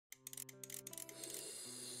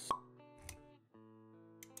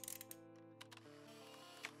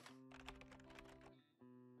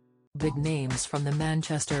Big names from the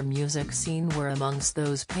Manchester music scene were amongst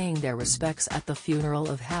those paying their respects at the funeral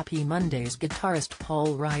of Happy Monday's guitarist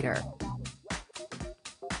Paul Ryder.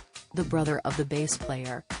 The brother of the bass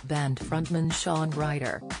player, band frontman Paul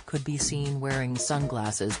Ryder, could be seen wearing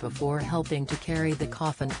sunglasses before helping to carry the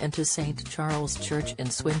coffin into St Charles Church in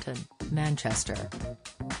Swinton, Manchester.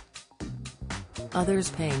 Others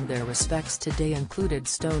paying their respects today included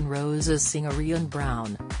Stone Roses singer Ian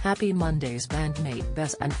Brown, Happy Monday's bandmate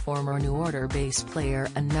Bess and former New Order bass player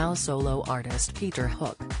and now solo artist Peter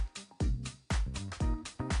Hook.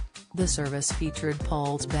 The service featured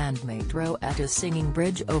Paul's bandmate Roetta singing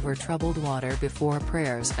Bridge Over Troubled Water before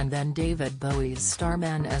prayers and then David Bowie's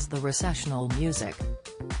Starman as the recessional music.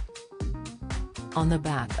 On the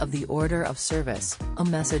back of the order of service, a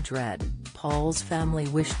message read, "Paul's family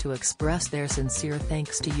wish to express their sincere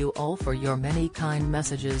thanks to you all for your many kind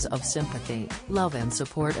messages of sympathy, love and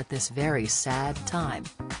support at this very sad time."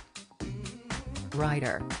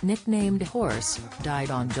 Ryder, nicknamed Horse,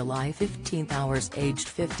 died on July 15 aged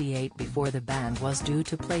 58 before the band was due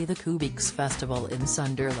to play the Kubiks Festival in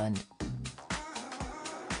Sunderland.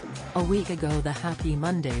 A week ago the Happy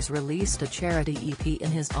Mondays released a charity EP in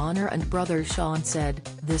his honor and brother Sean said,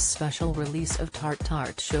 "This special release of Tart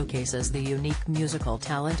Tart showcases the unique musical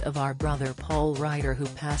talent of our brother Paul Ryder who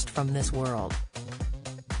passed from this world.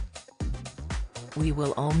 We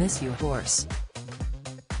will all miss you, Horse.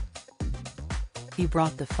 He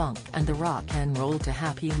brought the funk and the rock and roll to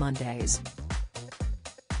Happy Mondays.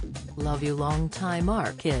 Love you long time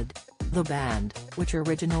our kid." The band, which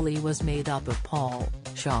originally was made up of Paul,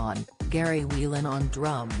 Sean, Gary Whelan on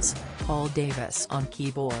drums, Paul Davis on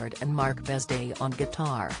keyboard and Mark Besday on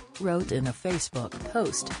guitar, wrote in a Facebook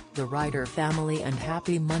post, "The Ryder family and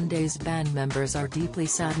Happy Mondays band members are deeply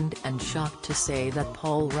saddened and shocked to say that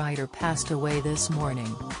Paul Ryder passed away this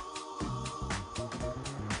morning.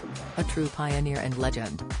 A true pioneer and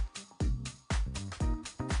legend.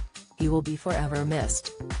 He will be forever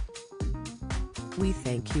missed. We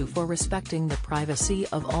thank you for respecting the privacy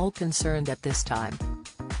of all concerned at this time."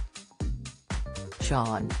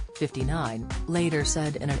 Sean, 59, later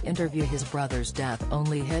said in an interview his brother's death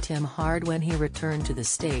only hit him hard when he returned to the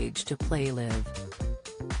stage to play live.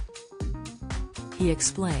 He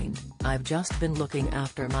explained, "I've just been looking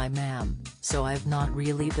after my mom, so I've not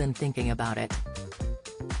really been thinking about it.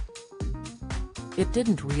 It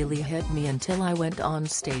didn't really hit me until I went on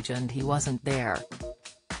stage and he wasn't there.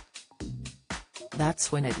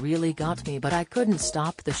 That's when it really got me, but I couldn't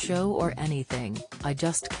stop the show or anything, I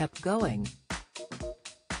just kept going."